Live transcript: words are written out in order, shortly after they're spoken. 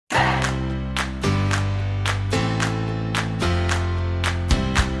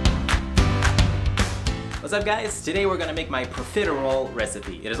What's up guys? Today we're gonna make my profiterole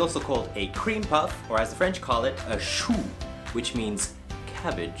recipe. It is also called a cream puff, or as the French call it, a chou, which means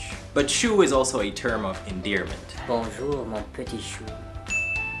cabbage. But chou is also a term of endearment. Bonjour, mon petit chou.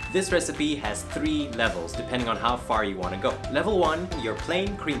 This recipe has 3 levels depending on how far you want to go. Level 1, your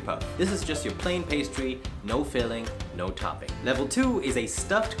plain cream puff. This is just your plain pastry, no filling, no topping. Level 2 is a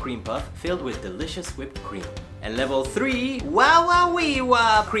stuffed cream puff filled with delicious whipped cream. And level 3, wow wow wee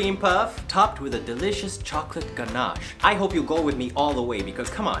wah cream puff topped with a delicious chocolate ganache. I hope you'll go with me all the way because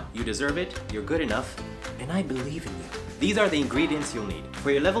come on, you deserve it, you're good enough, and I believe in you. These are the ingredients you'll need.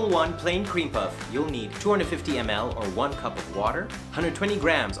 For your level 1 plain cream puff, you'll need 250 ml or 1 cup of water, 120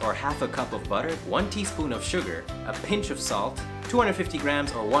 grams or half a cup of butter, 1 teaspoon of sugar, a pinch of salt, 250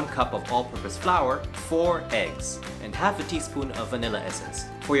 grams or 1 cup of all-purpose flour, 4 eggs, and half a teaspoon of vanilla essence.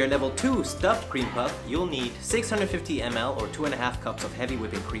 For your level 2 stuffed cream puff, you'll need 650 ml or 2.5 cups of heavy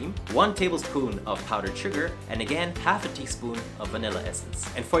whipping cream, 1 tablespoon of powdered sugar, and again half a teaspoon of vanilla essence.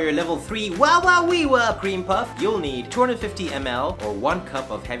 And for your level 3 wow wow wee wah cream puff, you'll need 250 ml or 1 cup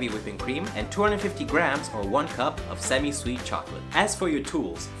of heavy whipping cream and 250 grams or 1 cup of semi-sweet chocolate. As for your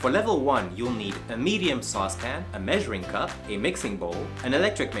tools, for level 1 you'll need a medium saucepan, a measuring cup, a mixing bowl, an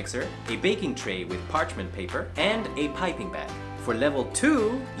electric mixer, a baking tray with parchment paper, and a piping bag. For level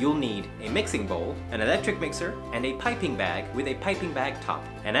 2, you'll need a mixing bowl, an electric mixer, and a piping bag with a piping bag top.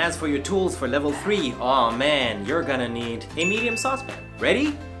 And as for your tools for level 3, oh man, you're gonna need a medium saucepan.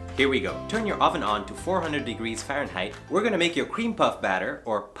 Ready? Here we go. Turn your oven on to 400 degrees Fahrenheit. We're gonna make your cream puff batter,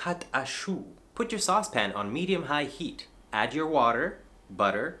 or pâte à choux. Put your saucepan on medium-high heat. Add your water,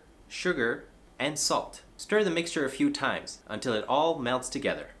 butter, sugar, and salt. Stir the mixture a few times until it all melts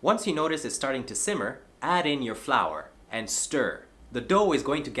together. Once you notice it's starting to simmer, add in your flour and stir. The dough is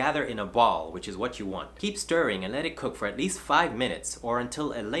going to gather in a ball, which is what you want. Keep stirring and let it cook for at least 5 minutes or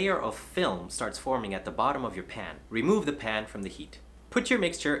until a layer of film starts forming at the bottom of your pan. Remove the pan from the heat. Put your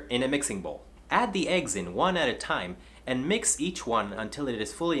mixture in a mixing bowl. Add the eggs in one at a time and mix each one until it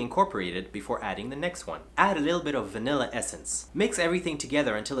is fully incorporated before adding the next one. Add a little bit of vanilla essence. Mix everything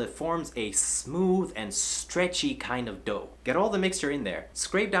together until it forms a smooth and stretchy kind of dough. Get all the mixture in there,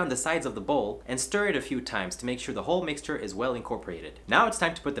 scrape down the sides of the bowl, and stir it a few times to make sure the whole mixture is well incorporated. Now it's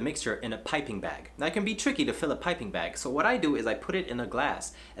time to put the mixture in a piping bag. Now it can be tricky to fill a piping bag, so what I do is I put it in a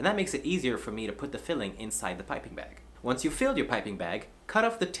glass, and that makes it easier for me to put the filling inside the piping bag. Once you've filled your piping bag, cut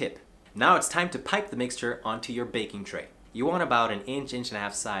off the tip. Now it's time to pipe the mixture onto your baking tray. You want about an inch and a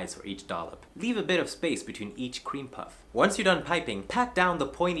half size for each dollop. Leave a bit of space between each cream puff. Once you're done piping, pat down the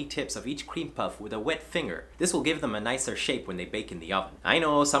pointy tips of each cream puff with a wet finger. This will give them a nicer shape when they bake in the oven. I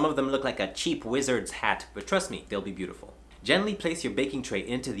know some of them look like a cheap wizard's hat, but trust me, they'll be beautiful. Gently place your baking tray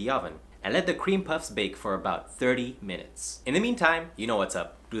into the oven and let the cream puffs bake for about 30 minutes. In the meantime, you know what's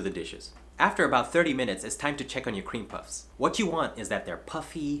up, do the dishes. After about 30 minutes, it's time to check on your cream puffs. What you want is that they're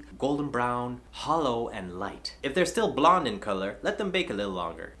puffy, golden brown, hollow, and light. If they're still blonde in color, let them bake a little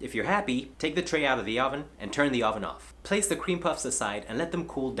longer. If you're happy, take the tray out of the oven and turn the oven off. Place the cream puffs aside and let them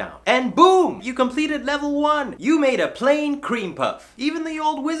cool down. And boom! You completed level 1! You made a plain cream puff. Even the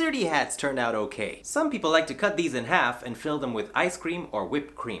old wizardy hats turned out okay. Some people like to cut these in half and fill them with ice cream or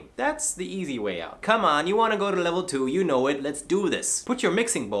whipped cream. That's the easy way out. Come on, you want to go to level 2, you know it, let's do this. Put your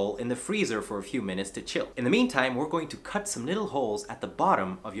mixing bowl in the freezer for a few minutes to chill. In the meantime, we're going to cut some little holes at the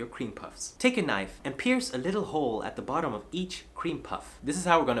bottom of your cream puffs. Take a knife and pierce a little hole at the bottom of each cream puff. This is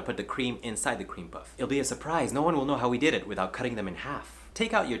how we're going to put the cream inside the cream puff. It'll be a surprise, no one will know how we did it without cutting them in half.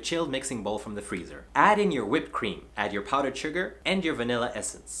 Take out your chilled mixing bowl from the freezer. Add in your whipped cream, add your powdered sugar, and your vanilla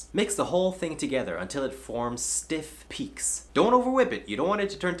essence. Mix the whole thing together until it forms stiff peaks. Don't overwhip it, you don't want it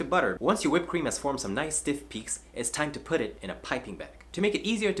to turn to butter. Once your whipped cream has formed some nice stiff peaks, it's time to put it in a piping bag. To make it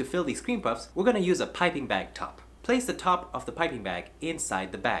easier to fill these cream puffs, we're going to use a piping bag top. Place the top of the piping bag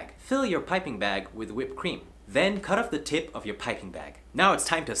inside the bag. Fill your piping bag with whipped cream. Then cut off the tip of your piping bag. Now it's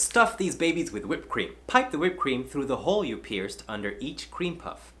time to stuff these babies with whipped cream. Pipe the whipped cream through the hole you pierced under each cream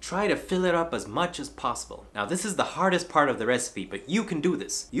puff. Try to fill it up as much as possible. Now this is the hardest part of the recipe, but you can do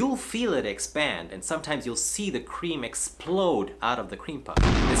this. You'll feel it expand and sometimes you'll see the cream explode out of the cream puff.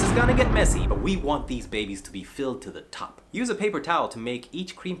 This is gonna get messy, but we want these babies to be filled to the top. Use a paper towel to make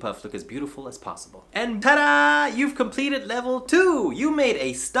each cream puff look as beautiful as possible. And ta-da! You've completed level 2! You made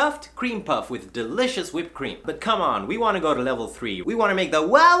a stuffed cream puff with delicious whipped cream. But come on, we want to go to level 3. We want to make the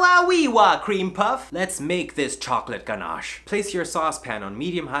wah wah wee wah cream puff. Let's make this chocolate ganache. Place your saucepan on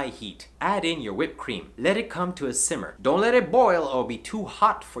medium-high heat. Add in your whipped cream. Let it come to a simmer. Don't let it boil or be too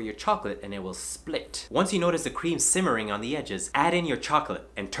hot for your chocolate and it will split. Once you notice the cream simmering on the edges, add in your chocolate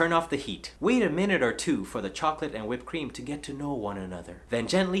and turn off the heat. Wait a minute or two for the chocolate and whipped cream to get to know one another. Then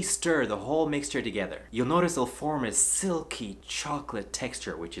gently stir the whole mixture together. You'll notice it'll form a silky chocolate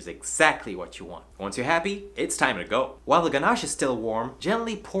texture, which is exactly what you want. Once you're happy, it's time to go. While the ganache is still warm,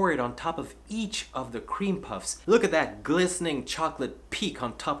 gently pour it on top of each of the cream puffs. Look at that glistening chocolate peak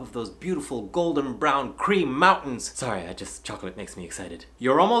on top of those beautiful golden brown cream mountains. Sorry, chocolate makes me excited.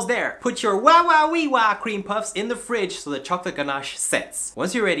 You're almost there. Put your wah wah wee wah cream puffs in the fridge so the chocolate ganache sets.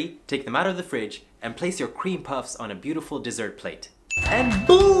 Once you're ready, take them out of the fridge and place your cream puffs on a beautiful dessert plate. And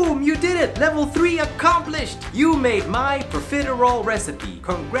boom! You did it! Level 3 accomplished! You made my profiterole recipe.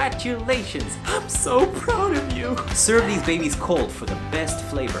 Congratulations! I'm so proud of you! Serve these babies cold for the best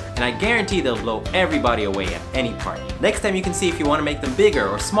flavor, and I guarantee they'll blow everybody away at any party. Next time you can see if you want to make them bigger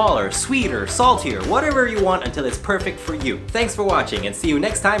or smaller, sweeter, saltier, whatever you want until it's perfect for you. Thanks for watching and see you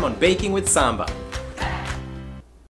next time on Baking with Samba.